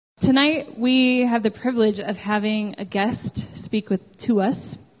tonight we have the privilege of having a guest speak to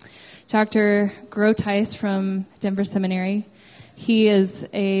us, Dr. Groothuis from Denver Seminary. He is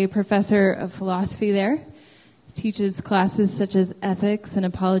a professor of philosophy there, teaches classes such as ethics and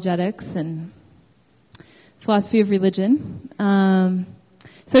apologetics and philosophy of religion.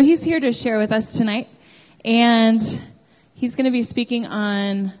 So he's here to share with us tonight, and he's going to be speaking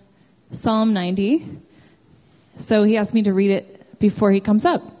on Psalm 90. So he asked me to read it before he comes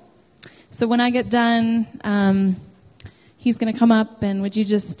up. So when I get done, he's going to come up, and would you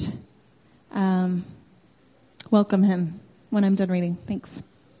just welcome him when I'm done reading? Thanks.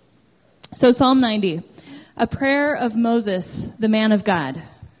 So Psalm 90, a prayer of Moses, the man of God.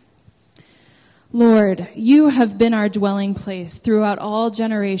 Lord, you have been our dwelling place throughout all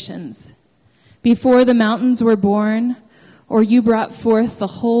generations. Before the mountains were born, or you brought forth the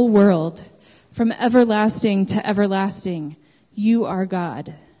whole world, from everlasting to everlasting, you are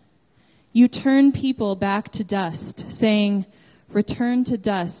God. You turn people back to dust, saying, return to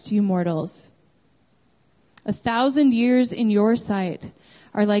dust, you mortals. 1,000 years in your sight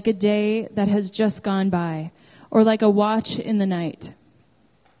are like a day that has just gone by, or like a watch in the night.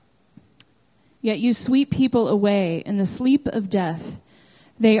 Yet you sweep people away in the sleep of death.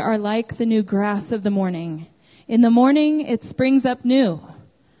 They are like the new grass of the morning. In the morning it springs up new,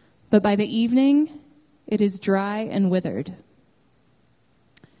 but by the evening it is dry and withered.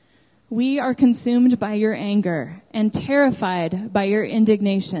 We are consumed by your anger and terrified by your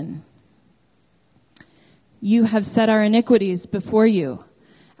indignation. You have set our iniquities before you,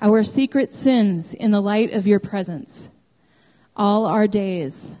 our secret sins in the light of your presence. All our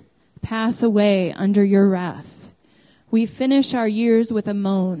days pass away under your wrath. We finish our years with a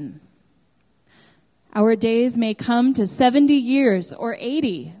moan. Our days may come to 70 years or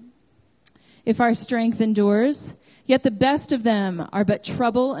 80. If our strength endures, yet the best of them are but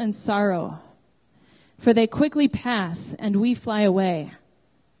trouble and sorrow. For they quickly pass and we fly away.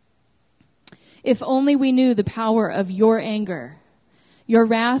 If only we knew the power of your anger. Your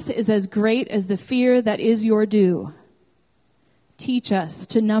wrath is as great as the fear that is your due. Teach us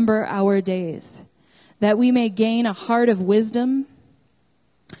to number our days, that we may gain a heart of wisdom.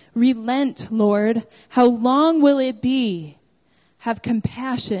 Relent, Lord. How long will it be? Have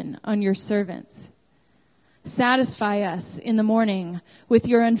compassion on your servants. Satisfy us in the morning with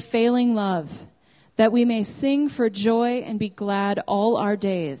your unfailing love, that we may sing for joy and be glad all our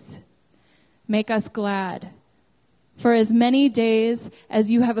days. Make us glad for as many days as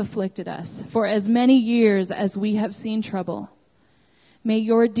you have afflicted us, for as many years as we have seen trouble. May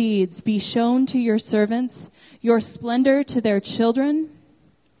your deeds be shown to your servants, your splendor to their children.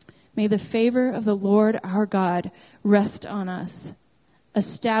 May the favor of the Lord our God rest on us.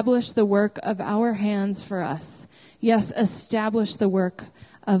 Establish the work of our hands for us. Yes, establish the work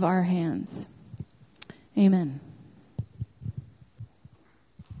of our hands. Amen.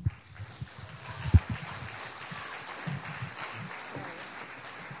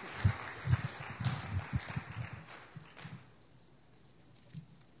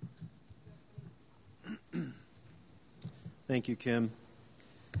 Thank you, Kim.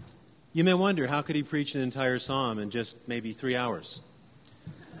 You may wonder, how could he preach an entire psalm in just maybe 3 hours?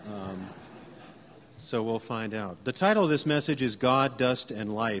 So we'll find out. The title of this message is God, Dust,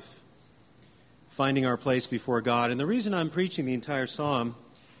 and Life, Finding Our Place Before God. And the reason I'm preaching the entire psalm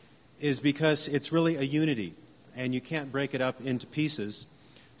is because it's really a unity, and you can't break it up into pieces.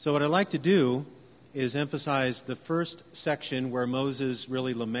 So what I'd like to do is emphasize the first section where Moses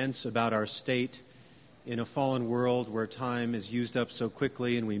really laments about our state in a fallen world where time is used up so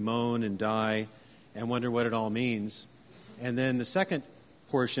quickly and we moan and die and wonder what it all means. And then the second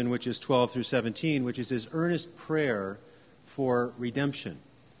portion, which is 12 through 17, which is his earnest prayer for redemption.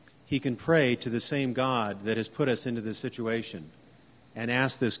 He can pray to the same God that has put us into this situation and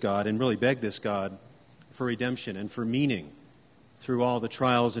ask this God and really beg this God for redemption and for meaning through all the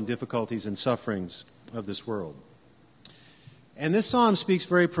trials and difficulties and sufferings of this world. And this psalm speaks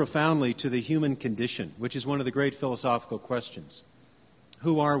very profoundly to the human condition, which is one of the great philosophical questions.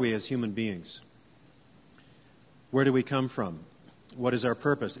 Who are we as human beings? Where do we come from? What is our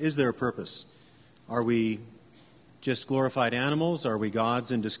purpose? Is there a purpose? Are we just glorified animals? Are we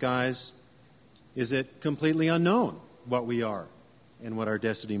gods in disguise? Is it completely unknown what we are and what our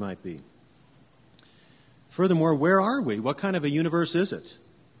destiny might be? Furthermore, where are we? What kind of a universe is it?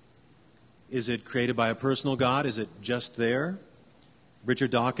 Is it created by a personal God? Is it just there?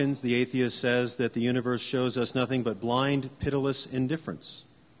 Richard Dawkins, the atheist, says that the universe shows us nothing but blind, pitiless indifference.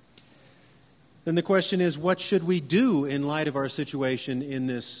 Then the question is, what should we do in light of our situation in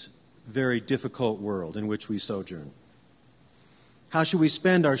this very difficult world in which we sojourn? How should we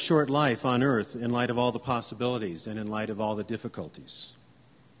spend our short life on earth in light of all the possibilities and in light of all the difficulties?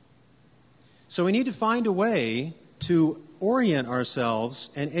 So we need to find a way to orient ourselves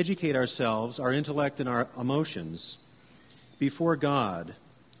and educate ourselves, our intellect and our emotions, before God,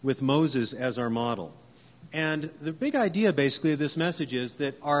 with Moses as our model. And the big idea, basically, of this message is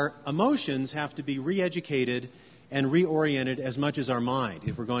that our emotions have to be re-educated and reoriented as much as our mind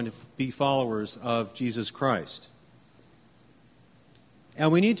if we're going to be followers of Jesus Christ.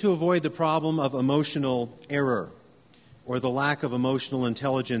 And we need to avoid the problem of emotional error or the lack of emotional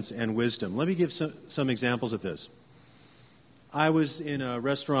intelligence and wisdom. Let me give some examples of this. I was in a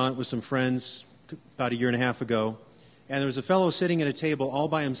restaurant with some friends about a year and a half ago, and there was a fellow sitting at a table all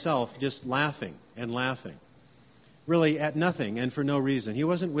by himself, just laughing and laughing, really at nothing and for no reason. He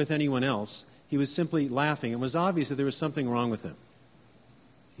wasn't with anyone else. He was simply laughing. It was obvious that there was something wrong with him.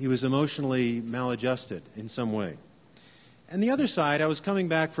 He was emotionally maladjusted in some way. And the other side, I was coming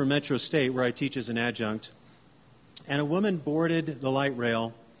back from Metro State, where I teach as an adjunct, and a woman boarded the light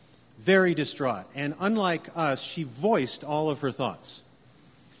rail, very distraught. And unlike us, she voiced all of her thoughts.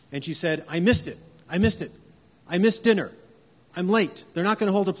 And she said, I missed it. I missed it. I missed dinner. I'm late. They're not going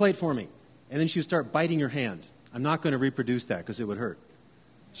to hold a plate for me. And then she would start biting her hand. I'm not going to reproduce that because it would hurt.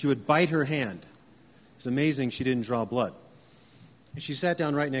 She would bite her hand. It's amazing she didn't draw blood. And she sat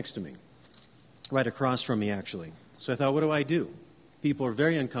down right next to me, right across from me, actually. So I thought, what do I do? People are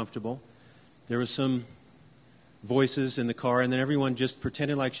very uncomfortable. There was some voices in the car, and then everyone just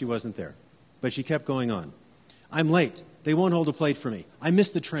pretended like she wasn't there. But she kept going on. I'm late. They won't hold a plate for me. I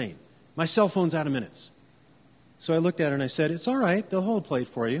missed the train. My cell phone's out of minutes. So I looked at her and I said, it's all right. They'll hold a plate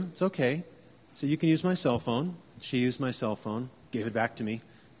for you. It's okay. So you can use my cell phone. She used my cell phone, gave it back to me,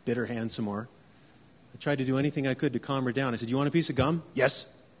 bit her hand some more. I tried to do anything I could to calm her down. I said, you want a piece of gum? Yes.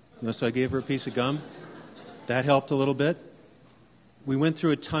 So I gave her a piece of gum. That helped a little bit. We went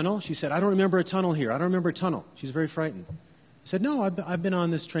through a tunnel. She said, I don't remember a tunnel here. I don't remember a tunnel. She's very frightened. I said, no, I've been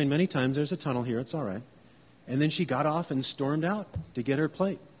on this train many times. There's a tunnel here. It's all right. And then she got off and stormed out to get her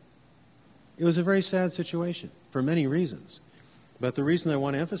plate. It was a very sad situation for many reasons. But the reason I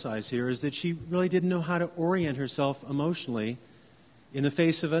want to emphasize here is that she really didn't know how to orient herself emotionally in the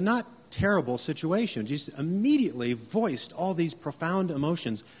face of a not terrible situation. She just immediately voiced all these profound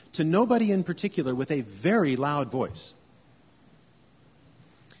emotions to nobody in particular with a very loud voice.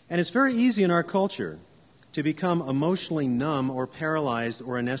 And it's very easy in our culture to become emotionally numb or paralyzed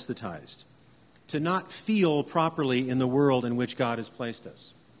or anesthetized, to not feel properly in the world in which God has placed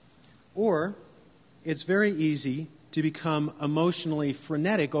us. Or it's very easy to become emotionally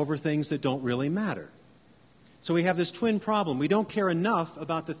frenetic over things that don't really matter. So we have this twin problem. We don't care enough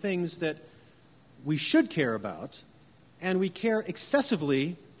about the things that we should care about, and we care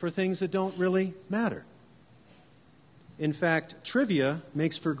excessively for things that don't really matter. In fact, trivia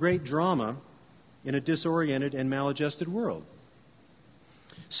makes for great drama in a disoriented and maladjusted world.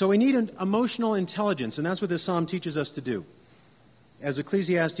 So we need an emotional intelligence, and that's what this psalm teaches us to do. As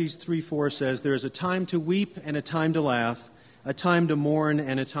Ecclesiastes 3:4 says, there is a time to weep and a time to laugh, a time to mourn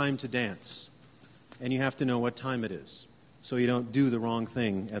and a time to dance. And you have to know what time it is, so you don't do the wrong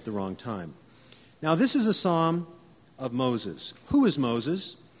thing at the wrong time. Now, this is a psalm of Moses. Who is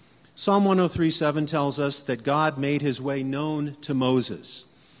Moses? Psalm 103:7 tells us that God made his way known to Moses.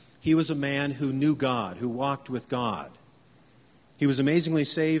 He was a man who knew God, who walked with God. He was amazingly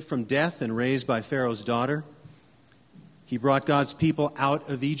saved from death and raised by Pharaoh's daughter. He brought God's people out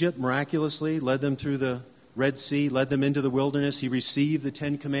of Egypt miraculously, led them through the Red Sea, led them into the wilderness. He received the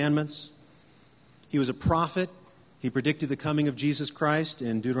 10 Commandments. He was a prophet. He predicted the coming of Jesus Christ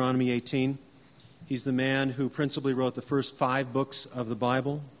in Deuteronomy 18. He's the man who principally wrote the first 5 books of the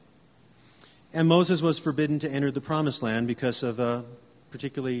Bible. And Moses was forbidden to enter the Promised Land because of a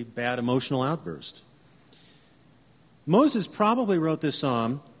particularly bad emotional outburst. Moses probably wrote this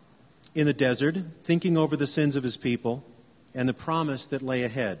psalm in the desert, thinking over the sins of his people and the promise that lay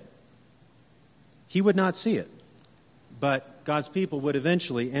ahead. He would not see it, but God's people would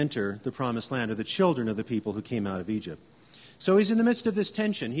eventually enter the Promised Land, or the children of the people who came out of Egypt. So he's in the midst of this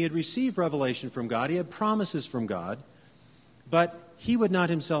tension. He had received revelation from God. He had promises from God, but he would not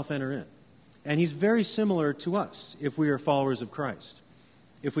himself enter in. And he's very similar to us if we are followers of Christ.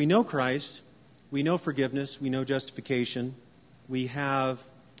 If we know Christ, we know forgiveness, we know justification, we have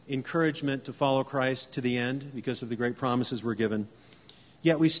encouragement to follow Christ to the end because of the great promises we're given.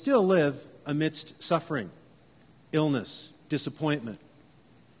 Yet we still live amidst suffering, illness, disappointment,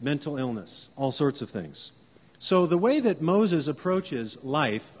 mental illness, all sorts of things. So the way that Moses approaches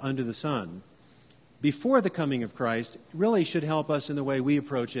life under the sun before the coming of Christ really should help us in the way we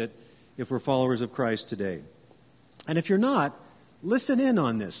approach it if we're followers of Christ today. And if you're not, Listen in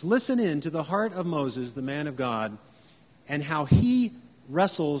on this. Listen in to the heart of Moses, the man of God, and how he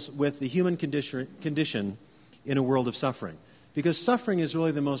wrestles with the human condition in a world of suffering. Because suffering is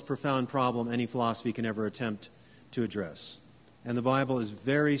really the most profound problem any philosophy can ever attempt to address. And the Bible is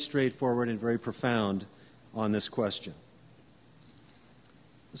very straightforward and very profound on this question.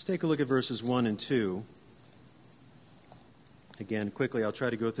 Let's take a look at verses 1 and 2. Again, quickly, I'll try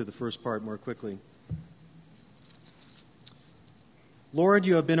to go through the first part more quickly. Lord,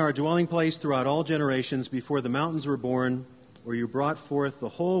 you have been our dwelling place throughout all generations before the mountains were born, or you brought forth the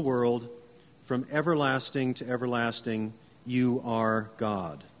whole world from everlasting to everlasting. You are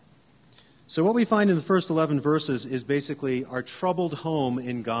God. So what we find in the first 11 verses is basically our troubled home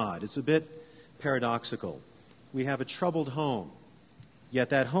in God. It's a bit paradoxical. We have a troubled home, yet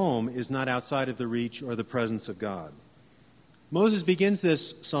that home is not outside of the reach or the presence of God. Moses begins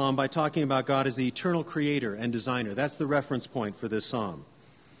this psalm by talking about God as the eternal creator and designer. That's the reference point for this psalm.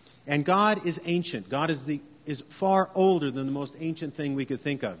 And God is ancient. God is far older than the most ancient thing we could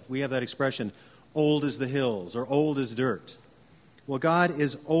think of. We have that expression, old as the hills or old as dirt. Well, God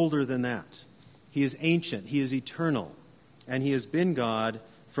is older than that. He is ancient. He is eternal. And he has been God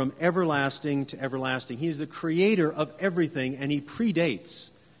from everlasting to everlasting. He is the creator of everything, and he predates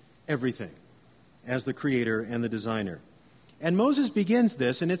everything as the creator and the designer. And Moses begins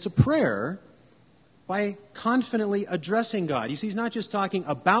this, and it's a prayer, by confidently addressing God. You see, he's not just talking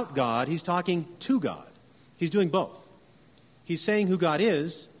about God, he's talking to God. He's doing both. He's saying who God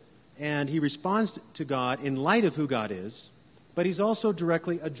is, and he responds to God in light of who God is, but he's also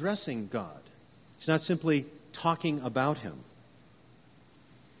directly addressing God. He's not simply talking about him.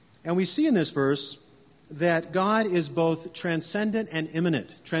 And we see in this verse that God is both transcendent and immanent.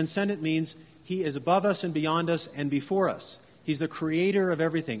 Transcendent means he is above us and beyond us and before us. He's the creator of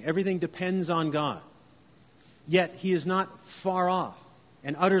everything. Everything depends on God. Yet he is not far off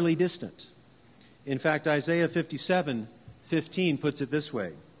and utterly distant. In fact, Isaiah 57:15 puts it this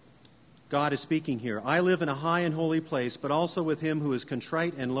way. God is speaking here. I live in a high and holy place, but also with him who is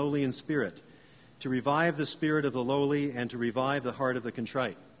contrite and lowly in spirit, to revive the spirit of the lowly and to revive the heart of the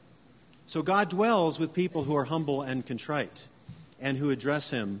contrite. So God dwells with people who are humble and contrite and who address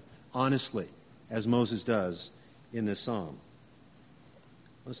him honestly, as Moses does in this psalm.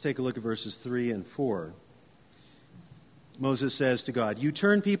 Let's take a look at verses 3 and 4. Moses says to God, you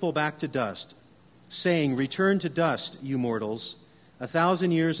turn people back to dust, saying, return to dust, you mortals.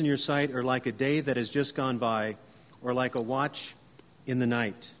 1,000 years in your sight are like a day that has just gone by, or like a watch in the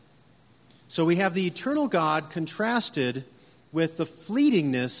night. So we have the eternal God contrasted with the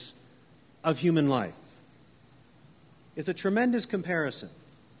fleetingness of human life. It's a tremendous comparison.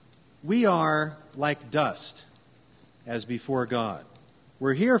 We are like dust as before God.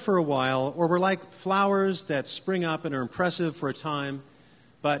 We're here for a while, or we're like flowers that spring up and are impressive for a time,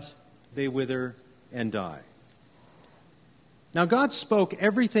 but they wither and die. Now, God spoke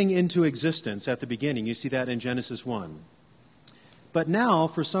everything into existence at the beginning. You see that in Genesis 1. But now,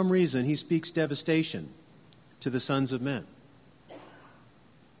 for some reason, he speaks devastation to the sons of men.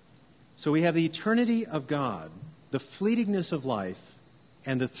 So we have the eternity of God, the fleetingness of life,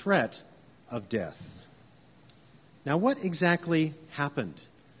 and the threat of death. Now, what exactly happened?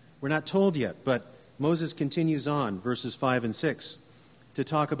 We're not told yet, but Moses continues on, verses 5 and 6, to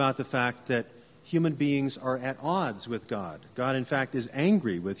talk about the fact that human beings are at odds with God. God, in fact, is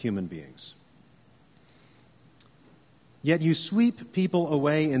angry with human beings. Yet you sweep people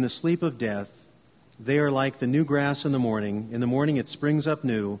away in the sleep of death. They are like the new grass in the morning. In the morning it springs up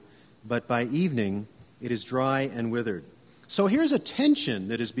new, but by evening it is dry and withered. So here's a tension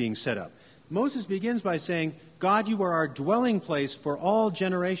that is being set up. Moses begins by saying, God, you are our dwelling place for all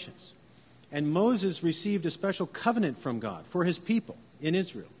generations. And Moses received a special covenant from God for his people in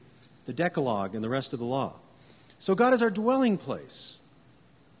Israel, the Decalogue and the rest of the law. So God is our dwelling place.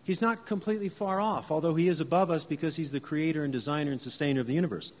 He's not completely far off, although he is above us because he's the creator and designer and sustainer of the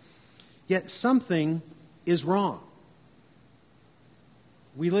universe. Yet something is wrong.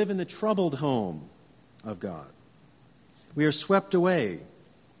 We live in the troubled home of God. We are swept away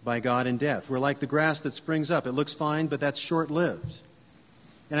by God in death. We're like the grass that springs up. It looks fine, but that's short-lived.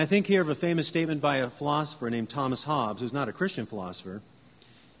 And I think here of a famous statement by a philosopher named Thomas Hobbes, who's not a Christian philosopher.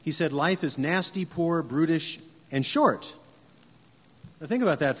 He said, life is nasty, poor, brutish, and short. Now think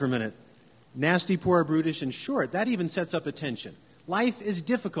about that for a minute. Nasty, poor, brutish, and short. That even sets up a tension. Life is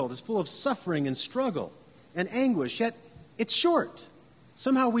difficult. It's full of suffering and struggle and anguish, yet it's short.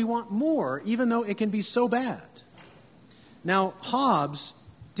 Somehow we want more, even though it can be so bad. Now, Hobbes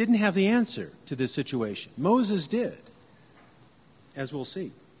didn't have the answer to this situation. Moses did, as we'll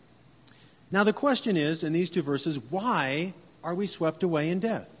see. Now, the question is, in these two verses, why are we swept away in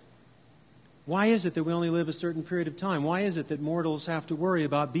death? Why is it that we only live a certain period of time? Why is it that mortals have to worry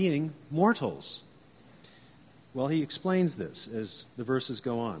about being mortals? Well, he explains this as the verses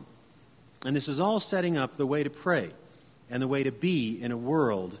go on. And this is all setting up the way to pray and the way to be in a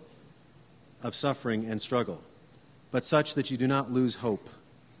world of suffering and struggle, but such that you do not lose hope.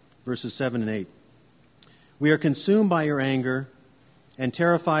 Verses 7 and 8. We are consumed by your anger and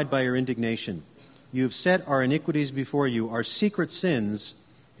terrified by your indignation. You have set our iniquities before you, our secret sins,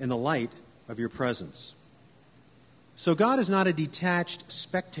 in the light of your presence. So God is not a detached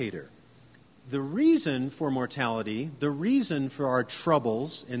spectator. The reason for mortality, the reason for our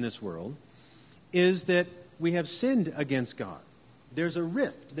troubles in this world, is that we have sinned against God. There's a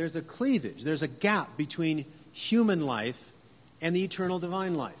rift, there's a cleavage, there's a gap between human life and the eternal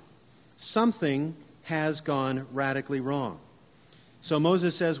divine life. Something has gone radically wrong. So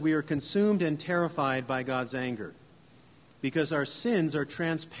Moses says we are consumed and terrified by God's anger because our sins are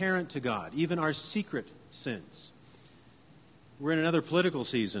transparent to God, even our secret sins. We're in another political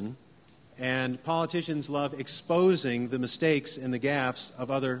season, and politicians love exposing the mistakes and the gaffes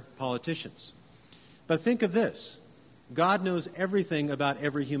of other politicians. But think of this. God knows everything about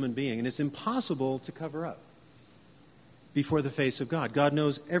every human being, and it's impossible to cover up before the face of God. God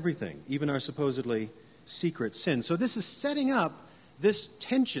knows everything, even our supposedly secret sins. So this is setting up this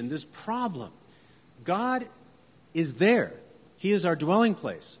tension, this problem. God is there. He is our dwelling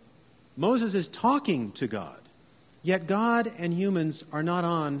place. Moses is talking to God. Yet God and humans are not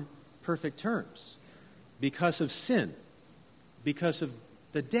on perfect terms because of sin, because of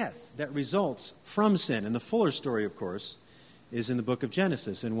the death that results from sin. And the fuller story, of course, is in the book of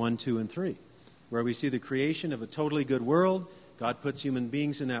Genesis in 1, 2, and 3, where we see the creation of a totally good world. God puts human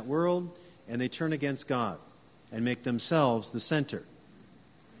beings in that world, and they turn against God and make themselves the center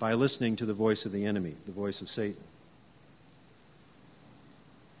by listening to the voice of the enemy, the voice of Satan.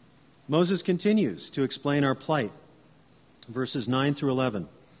 Moses continues to explain our plight, verses 9 through 11.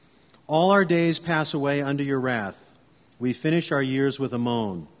 All our days pass away under your wrath. We finish our years with a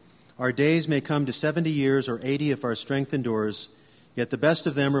moan. Our days may come to 70 years or 80 if our strength endures, yet the best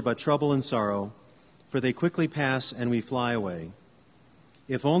of them are but trouble and sorrow, for they quickly pass and we fly away.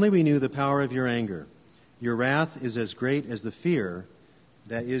 If only we knew the power of your anger. Your wrath is as great as the fear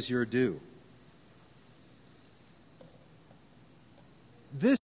that is your due.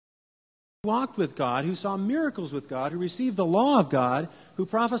 This who walked with God, who saw miracles with God, who received the law of God, who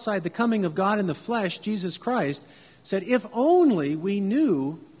prophesied the coming of God in the flesh, Jesus Christ, said, if only we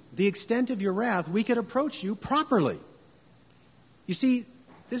knew the extent of your wrath, we could approach you properly. You see,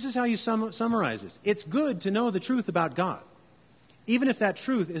 this is how you summarize this. It's good to know the truth about God, even if that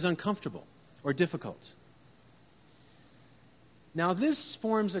truth is uncomfortable or difficult. Now, this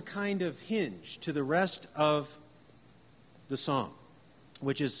forms a kind of hinge to the rest of the psalm,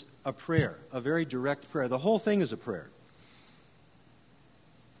 which is a prayer, a very direct prayer. The whole thing is a prayer.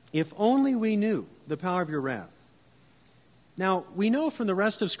 If only we knew the power of your wrath. Now, we know from the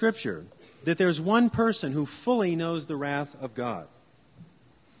rest of Scripture that there's one person who fully knows the wrath of God.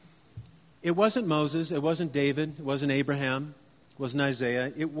 It wasn't Moses, it wasn't David, it wasn't Abraham, it wasn't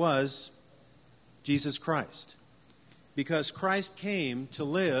Isaiah, it was Jesus Christ. Because Christ came to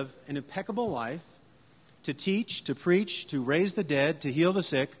live an impeccable life, to teach, to preach, to raise the dead, to heal the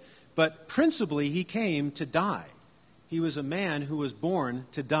sick, but principally he came to die. He was a man who was born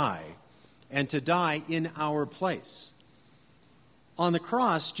to die, and to die in our place. On the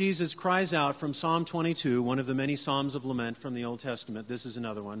cross, Jesus cries out from Psalm 22, one of the many psalms of lament from the Old Testament. This is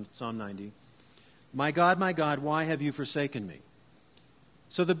another one, Psalm 90. My God, why have you forsaken me?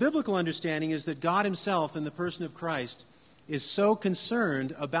 So the biblical understanding is that God himself, in the person of Christ, is so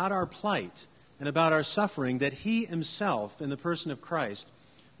concerned about our plight and about our suffering that he himself, in the person of Christ,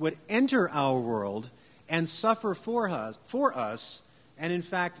 would enter our world and suffer for us, and in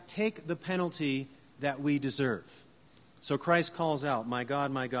fact take the penalty that we deserve. So Christ calls out, my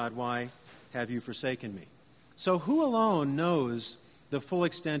God, why have you forsaken me? So who alone knows the full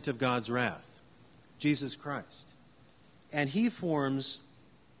extent of God's wrath? Jesus Christ. And he forms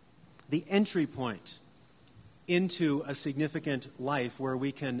the entry point into a significant life where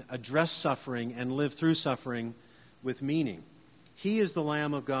we can address suffering and live through suffering with meaning. He is the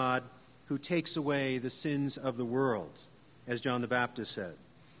Lamb of God who takes away the sins of the world, as John the Baptist said.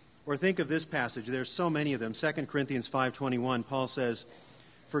 Or think of this passage. There's so many of them. 2 Corinthians 5:21, Paul says,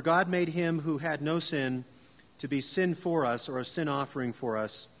 for God made him who had no sin to be sin for us, or a sin offering for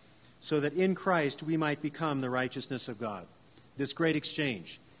us, so that in Christ we might become the righteousness of God. This great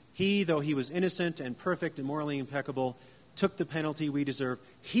exchange. He, though he was innocent and perfect and morally impeccable, took the penalty we deserve.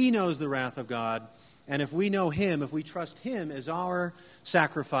 He knows the wrath of God, And if we know him, if we trust him as our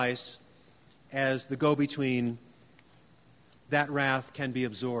sacrifice, as the go-between, that wrath can be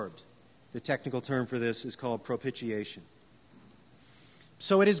absorbed. The technical term for this is called propitiation.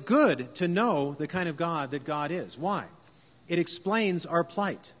 So it is good to know the kind of God that God is. Why? It explains our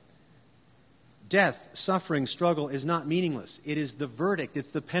plight. Death, suffering, struggle is not meaningless. It is the verdict.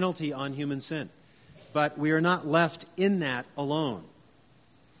 It's the penalty on human sin. But we are not left in that alone,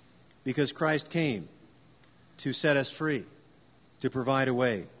 because Christ came to set us free, to provide a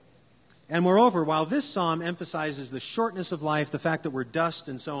way. And moreover, while this psalm emphasizes the shortness of life, the fact that we're dust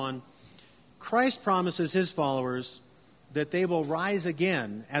and so on, Christ promises his followers that they will rise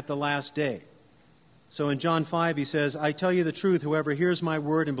again at the last day. So in John 5 he says, I tell you the truth, whoever hears my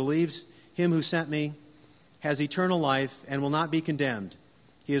word and believes him who sent me has eternal life and will not be condemned.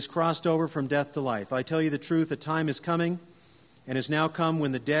 He has crossed over from death to life. I tell you the truth, a time is coming and has now come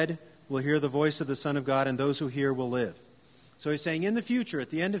when the dead will hear the voice of the Son of God, and those who hear will live. So he's saying in the future, at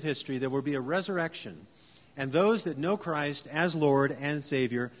the end of history, there will be a resurrection, and those that know Christ as Lord and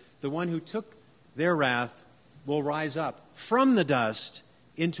Savior, the one who took their wrath, will rise up from the dust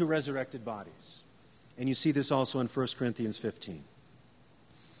into resurrected bodies. And you see this also in 1 Corinthians 15.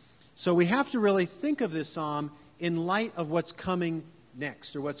 So we have to really think of this psalm in light of what's coming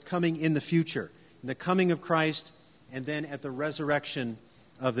next, or what's coming in the future, in the coming of Christ, and then at the resurrection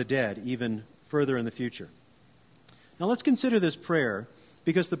of the dead, even further in the future. Now let's consider this prayer,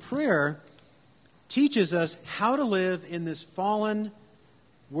 because the prayer teaches us how to live in this fallen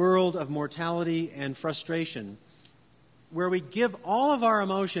world of mortality and frustration, where we give all of our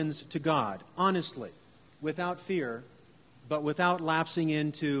emotions to God, honestly, without fear, but without lapsing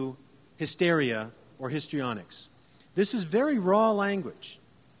into hysteria or histrionics. This is very raw language,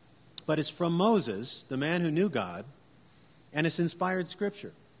 but it's from Moses, the man who knew God, and it's inspired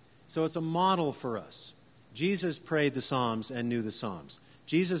Scripture. So it's a model for us. Jesus prayed the Psalms and knew the Psalms.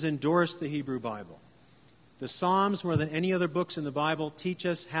 Jesus endorsed the Hebrew Bible. The Psalms, more than any other books in the Bible, teach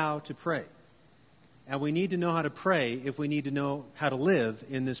us how to pray. And we need to know how to pray if we need to know how to live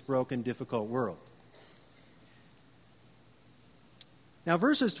in this broken, difficult world. Now,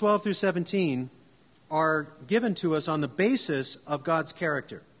 verses 12 through 17 are given to us on the basis of God's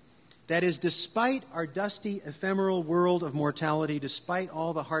character. That is, despite our dusty, ephemeral world of mortality, despite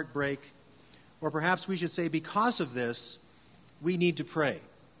all the heartbreak, or perhaps we should say because of this, we need to pray.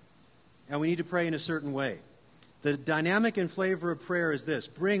 And we need to pray in a certain way. The dynamic and flavor of prayer is this: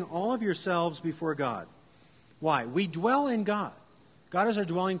 bring all of yourselves before God. Why? We dwell in God. God is our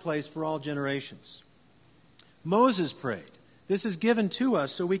dwelling place for all generations. Moses prayed. This is given to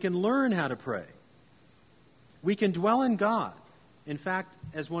us so we can learn how to pray. We can dwell in God. In fact,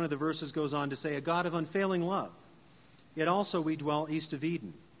 as one of the verses goes on to say, a God of unfailing love. Yet also we dwell east of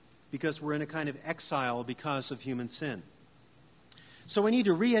Eden, because we're in a kind of exile because of human sin. So we need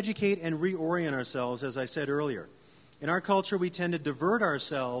to re-educate and reorient ourselves, as I said earlier. In our culture, we tend to divert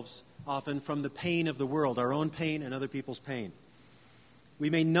ourselves often from the pain of the world, our own pain and other people's pain. We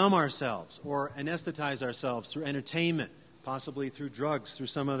may numb ourselves or anesthetize ourselves through entertainment, possibly through drugs, through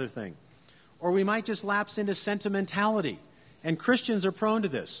some other thing. Or we might just lapse into sentimentality. And Christians are prone to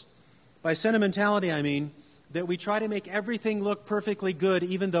this. By sentimentality, I mean that we try to make everything look perfectly good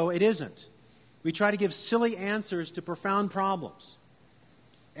even though it isn't. We try to give silly answers to profound problems.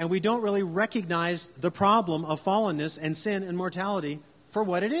 And we don't really recognize the problem of fallenness and sin and mortality for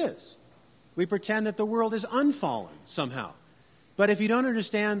what it is. We pretend that the world is unfallen somehow. But if you don't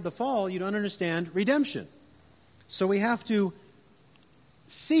understand the fall, you don't understand redemption. So we have to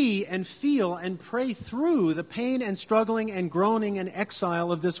see and feel and pray through the pain and struggling and groaning and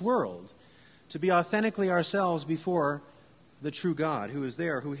exile of this world to be authentically ourselves before the true God who is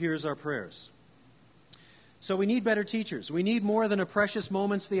there, who hears our prayers. So we need better teachers. We need more than a precious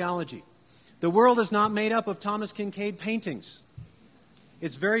moments theology. The world is not made up of Thomas Kinkade paintings.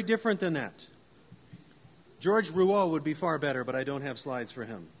 It's very different than that. George Rouault would be far better, but I don't have slides for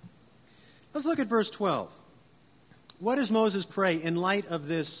him. Let's look at verse 12. What does Moses pray in light of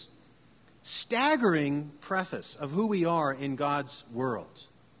this staggering preface of who we are in God's world?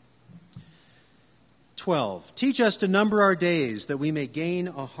 12. Teach us to number our days that we may gain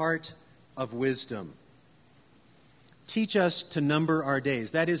a heart of wisdom. Teach us to number our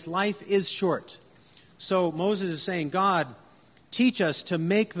days. That is, life is short. So Moses is saying, God, teach us to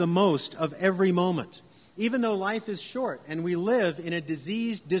make the most of every moment. Even though life is short and we live in a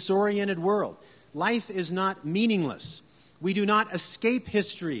diseased, disoriented world, life is not meaningless. We do not escape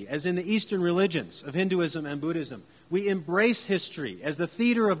history, as in the Eastern religions of Hinduism and Buddhism. We embrace history as the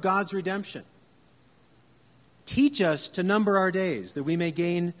theater of God's redemption. Teach us to number our days, that we may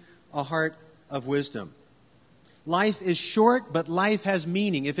gain a heart of wisdom. Life is short, but life has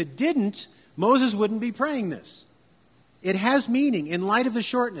meaning. If it didn't, Moses wouldn't be praying this. It has meaning in light of the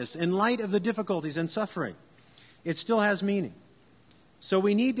shortness, in light of the difficulties and suffering. It still has meaning. So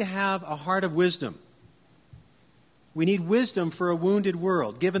we need to have a heart of wisdom. We need wisdom for a wounded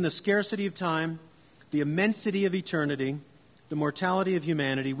world, given the scarcity of time, the immensity of eternity, the mortality of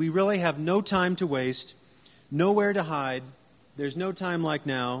humanity. We really have no time to waste, nowhere to hide. There's no time like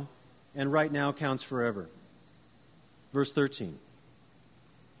now, and right now counts forever. Verse 13.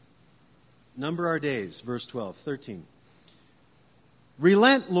 Number our days, verse 12, 13.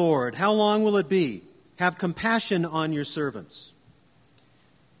 Relent, Lord, how long will it be? Have compassion on your servants.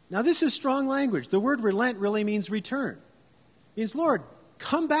 Now this is strong language. The word relent really means return. It means, Lord,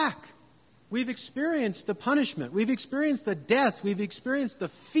 come back. We've experienced the punishment. We've experienced the death. We've experienced the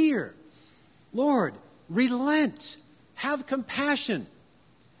fear. Lord, relent. Have compassion.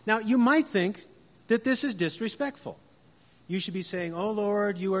 Now you might think that this is disrespectful. You should be saying, oh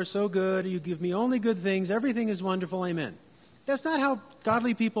Lord, you are so good. You give me only good things. Everything is wonderful. Amen. That's not how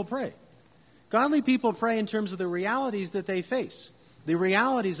godly people pray. Godly people pray in terms of the realities that they face. The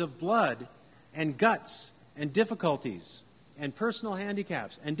realities of blood and guts and difficulties and personal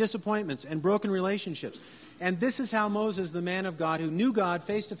handicaps and disappointments and broken relationships. And this is how Moses, the man of God, who knew God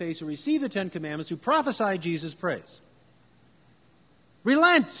face to face, who received the Ten Commandments, who prophesied Jesus, prays.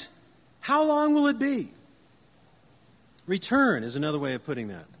 Relent! How long will it be? Return is another way of putting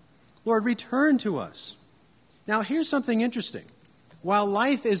that. Lord, return to us. Now, here's something interesting. While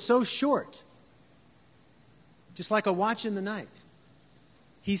life is so short, just like a watch in the night,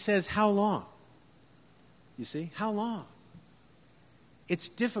 he says, how long? You see, how long? It's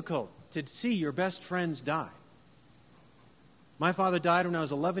difficult to see your best friends die. My father died when I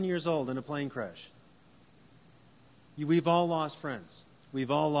was 11 years old in a plane crash. We've all lost friends.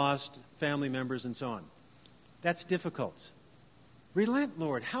 We've all lost family members and so on. That's difficult. Relent,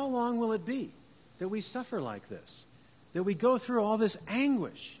 Lord. How long will it be that we suffer like this? That we go through all this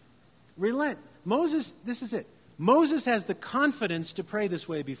anguish? Relent. Moses, this is it. Moses has the confidence to pray this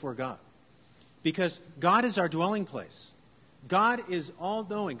way before God. Because God is our dwelling place. God is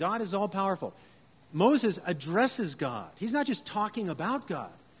all-knowing. God is all-powerful. Moses addresses God. He's not just talking about God.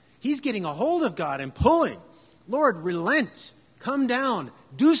 He's getting a hold of God and pulling. Lord, relent. Come down.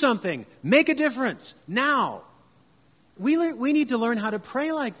 Do something. Make a difference. Now. We need to learn how to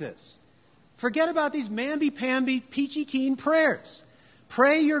pray like this. Forget about these mamby-pamby, peachy-keen prayers.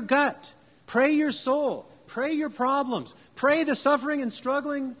 Pray your gut. Pray your soul. Pray your problems. Pray the suffering and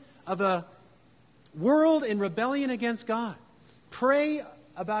struggling of a world in rebellion against God. Pray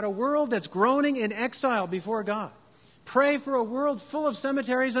about a world that's groaning in exile before God. Pray for a world full of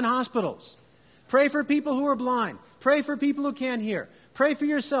cemeteries and hospitals. Pray for people who are blind. Pray for people who can't hear. Pray for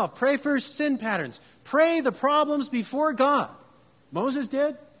yourself. Pray for sin patterns. Pray the problems before God. Moses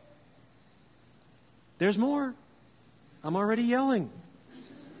did. There's more. I'm already yelling.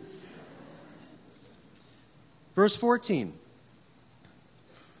 Verse 14.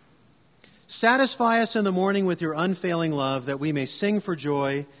 Satisfy us in the morning with your unfailing love, that we may sing for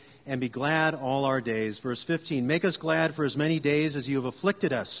joy and be glad all our days. Verse 15. Make us glad for as many days as you have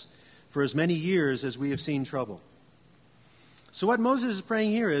afflicted us, for as many years as we have seen trouble. So what Moses is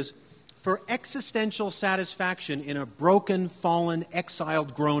praying here is for existential satisfaction in a broken, fallen,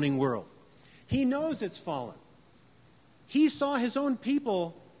 exiled, groaning world. He knows it's fallen. He saw his own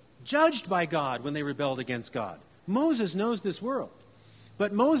people judged by God when they rebelled against God. Moses knows this world.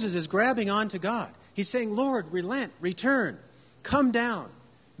 But Moses is grabbing onto God. He's saying, Lord, relent, return, come down,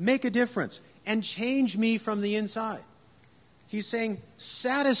 make a difference, and change me from the inside. He's saying,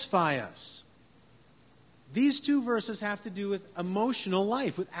 satisfy us. These two verses have to do with emotional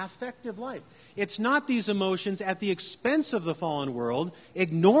life, with affective life. It's not these emotions at the expense of the fallen world,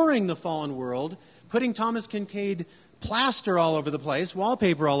 ignoring the fallen world, putting Thomas Kincaid plaster all over the place,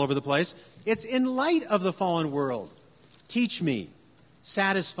 wallpaper all over the place. It's in light of the fallen world. Teach me,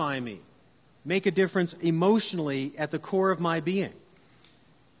 satisfy me, make a difference emotionally at the core of my being.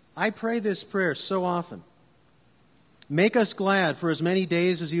 I pray this prayer so often. Make us glad for as many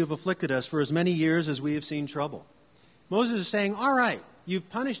days as you have afflicted us, for as many years as we have seen trouble. Moses is saying, all right, you've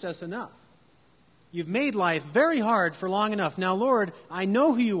punished us enough. You've made life very hard for long enough. Now, Lord, I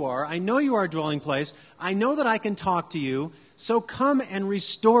know who you are. I know you are a dwelling place. I know that I can talk to you. So come and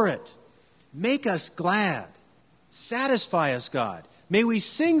restore it. Make us glad. Satisfy us, God. May we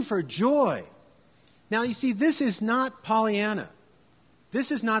sing for joy. Now, you see, this is not Pollyanna.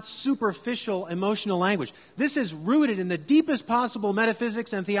 This is not superficial emotional language. This is rooted in the deepest possible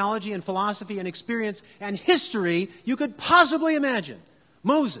metaphysics and theology and philosophy and experience and history you could possibly imagine.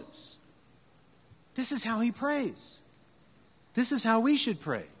 Moses. This is how he prays. This is how we should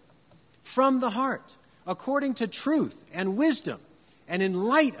pray. From the heart, according to truth and wisdom, and in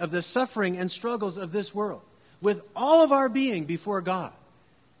light of the suffering and struggles of this world, with all of our being before God,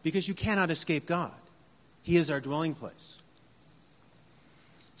 because you cannot escape God. He is our dwelling place.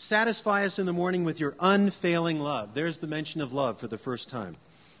 Satisfy us in the morning with your unfailing love. There's the mention of love for the first time.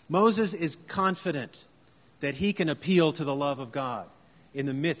 Moses is confident that he can appeal to the love of God in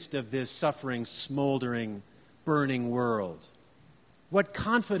the midst of this suffering, smoldering, burning world. What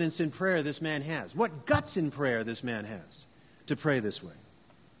confidence in prayer this man has. What guts in prayer this man has to pray this way.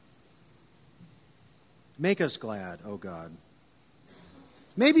 Make us glad, O God.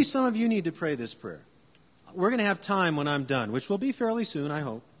 Maybe some of you need to pray this prayer. We're going to have time when I'm done, which will be fairly soon, I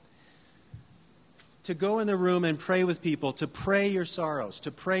hope, to go in the room and pray with people, to pray your sorrows,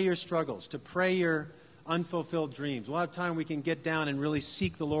 to pray your struggles, to pray your unfulfilled dreams. We'll have time we can get down and really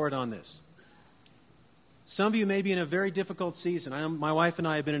seek the Lord on this. Some of you may be in a very difficult season. I know my wife and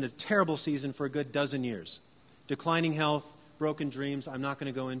I have been in a terrible season for a good dozen years. Declining health, broken dreams. I'm not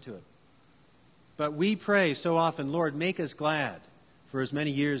going to go into it. But we pray so often, Lord, make us glad for as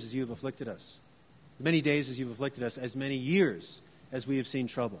many years as you have afflicted us. As many days as you've afflicted us, as many years as we have seen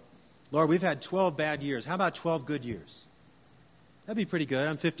trouble. Lord, we've had 12 bad years. How about 12 good years? That'd be pretty good.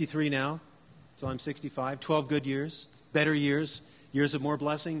 I'm 53 now, so I'm 65. 12 good years, better years, years of more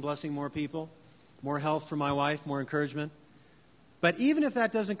blessing, blessing more people, more health for my wife, more encouragement. But even if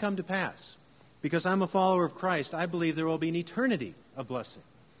that doesn't come to pass, because I'm a follower of Christ, I believe there will be an eternity of blessing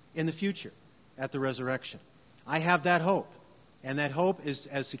in the future at the resurrection. I have that hope. And that hope is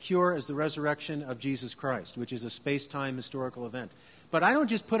as secure as the resurrection of Jesus Christ, which is a space-time historical event. But I don't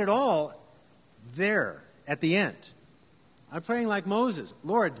just put it all there at the end. I'm praying like Moses.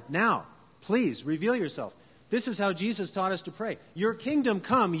 Lord, now, please reveal yourself. This is how Jesus taught us to pray. Your kingdom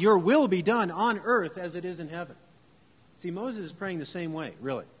come, your will be done on earth as it is in heaven. See, Moses is praying the same way,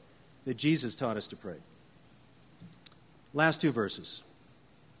 really, that Jesus taught us to pray. Last two verses.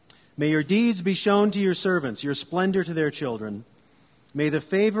 May your deeds be shown to your servants, your splendor to their children. May the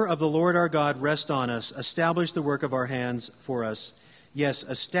favor of the Lord our God rest on us, establish the work of our hands for us. Yes,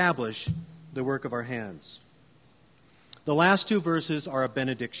 establish the work of our hands. The last two verses are a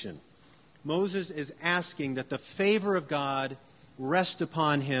benediction. Moses is asking that the favor of God rest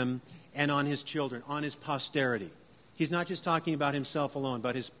upon him and on his children, on his posterity. He's not just talking about himself alone,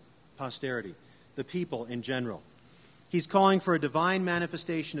 but his posterity, the people in general. He's calling for a divine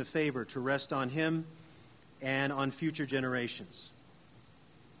manifestation of favor to rest on him and on future generations.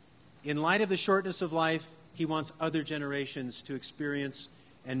 In light of the shortness of life, he wants other generations to experience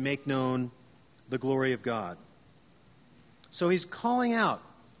and make known the glory of God. So he's calling out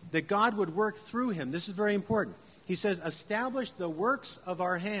that God would work through him. This is very important. He says, establish the works of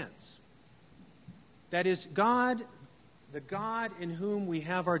our hands. That is, God, the God in whom we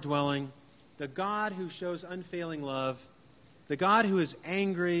have our dwelling, the God who shows unfailing love, the God who is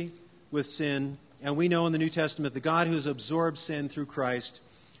angry with sin, and we know in the New Testament, the God who has absorbed sin through Christ,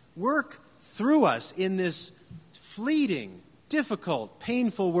 work through us in this fleeting, difficult,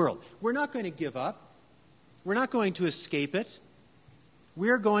 painful world. We're not going to give up. We're not going to escape it.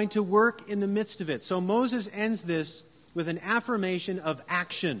 We're going to work in the midst of it. So Moses ends this with an affirmation of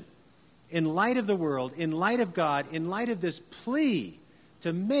action in light of the world, in light of God, in light of this plea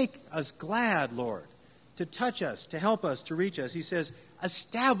to make us glad, Lord, to touch us, to help us, to reach us. He says,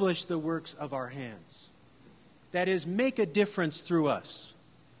 establish the works of our hands. That is, make a difference through us.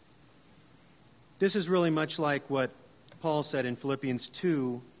 This is really much like what Paul said in Philippians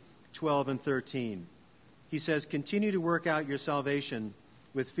 2:12 and 13. He says, continue to work out your salvation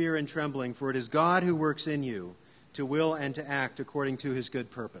with fear and trembling, for it is God who works in you to will and to act according to his good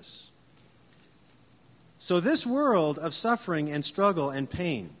purpose. So this world of suffering and struggle and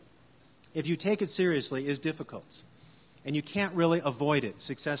pain, if you take it seriously, is difficult. And you can't really avoid it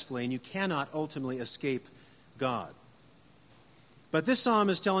successfully, and you cannot ultimately escape God. But this psalm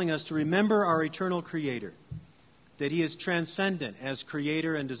is telling us to remember our eternal Creator, that he is transcendent as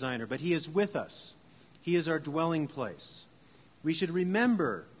creator and designer, but he is with us. He is our dwelling place. We should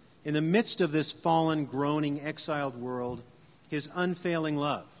remember, in the midst of this fallen, groaning, exiled world, his unfailing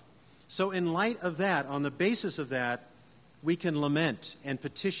love. So in light of that, on the basis of that, we can lament and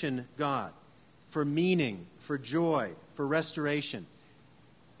petition God for meaning, for joy, for restoration,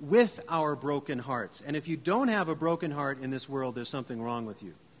 with our broken hearts. And if you don't have a broken heart in this world, there's something wrong with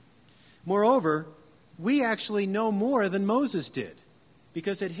you. Moreover, we actually know more than Moses did,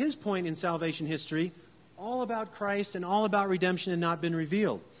 because at his point in salvation history, all about Christ and all about redemption had not been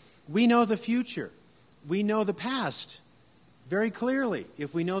revealed. We know the future. We know the past very clearly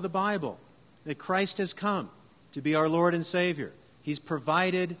if we know the Bible. that Christ has come to be our Lord and Savior. He's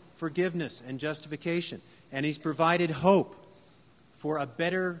provided forgiveness and justification, and He's provided hope for a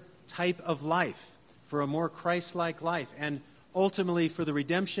better type of life, for a more Christ-like life, and ultimately for the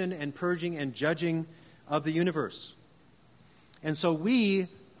redemption and purging and judging of the universe. And so we,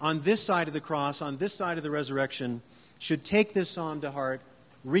 on this side of the cross, on this side of the resurrection, should take this psalm to heart,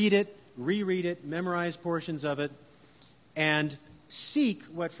 read it, reread it, memorize portions of it, and seek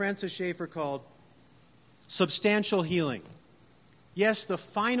what Francis Schaeffer called substantial healing. Yes, the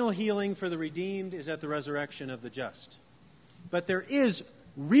final healing for the redeemed is at the resurrection of the just. But there is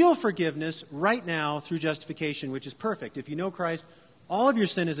real forgiveness right now through justification, which is perfect. If you know Christ, all of your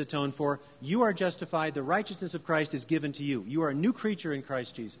sin is atoned for. You are justified. The righteousness of Christ is given to you. You are a new creature in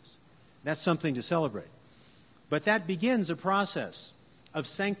Christ Jesus. That's something to celebrate. But that begins a process of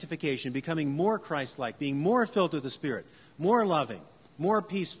sanctification, becoming more Christ-like, being more filled with the Spirit, more loving, more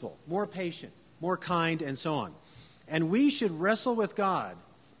peaceful, more patient, more kind, and so on. And we should wrestle with God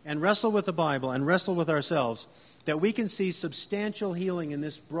and wrestle with the Bible and wrestle with ourselves that we can see substantial healing in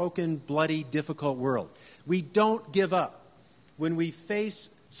this broken, bloody, difficult world. We don't give up when we face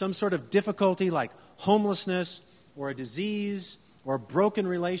some sort of difficulty like homelessness or a disease or a broken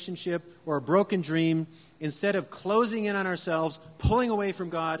relationship or a broken dream. Instead of closing in on ourselves, pulling away from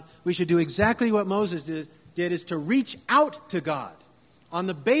God, we should do exactly what Moses did is to reach out to God on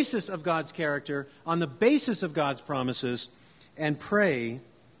the basis of God's character, on the basis of God's promises, and pray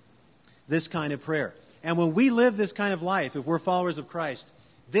this kind of prayer. And when we live this kind of life, if we're followers of Christ,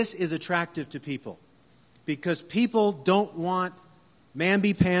 this is attractive to people. Because people don't want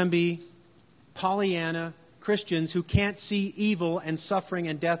mamby-pamby, Pollyanna Christians who can't see evil and suffering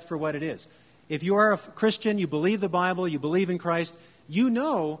and death for what it is. If you are a Christian, you believe the Bible, you believe in Christ, you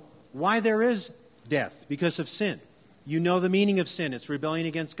know why there is death, because of sin. You know the meaning of sin. It's rebellion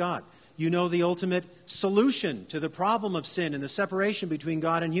against God. You know the ultimate solution to the problem of sin and the separation between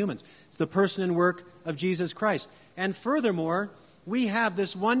God and humans. It's the person and work of Jesus Christ. And furthermore, we have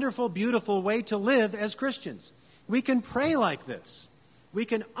this wonderful, beautiful way to live as Christians. We can pray like this. We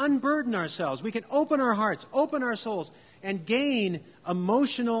can unburden ourselves. We can open our hearts, open our souls, and gain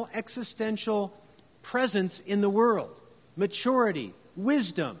emotional, existential presence in the world, maturity,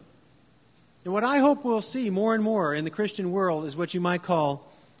 wisdom. And what I hope we'll see more and more in the Christian world is what you might call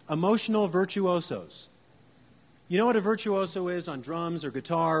emotional virtuosos. You know what a virtuoso is on drums or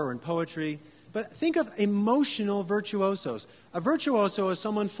guitar or in poetry? But think of emotional virtuosos. A virtuoso is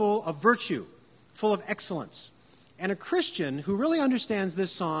someone full of virtue, full of excellence. And a Christian who really understands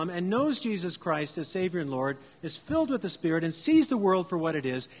this psalm and knows Jesus Christ as Savior and Lord, is filled with the Spirit and sees the world for what it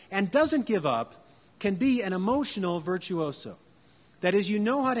is and doesn't give up, can be an emotional virtuoso. That is, you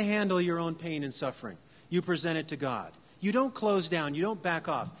know how to handle your own pain and suffering. You present it to God. You don't close down. You don't back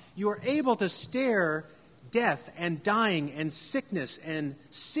off. You are able to stare death and dying and sickness and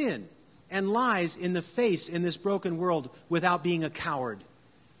sin and lies in the face in this broken world without being a coward.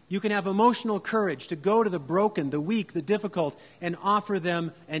 You can have emotional courage to go to the broken, the weak, the difficult, and offer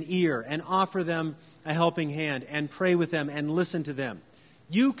them an ear and offer them a helping hand and pray with them and listen to them.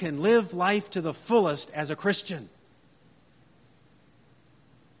 You can live life to the fullest as a Christian.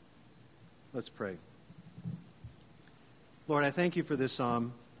 Let's pray. Lord, I thank you for this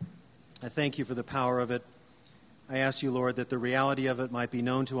psalm. I thank you for the power of it. I ask you, Lord, that the reality of it might be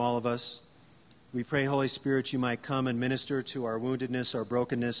known to all of us. We pray, Holy Spirit, you might come and minister to our woundedness, our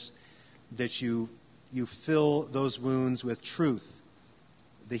brokenness, that you fill those wounds with truth,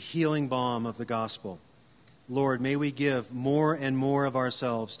 the healing balm of the gospel. Lord, may we give more and more of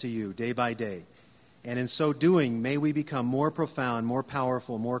ourselves to you day by day. And in so doing, may we become more profound, more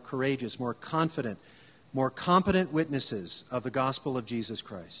powerful, more courageous, more confident, more competent witnesses of the gospel of Jesus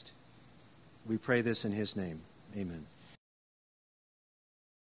Christ. We pray this in his name. Amen.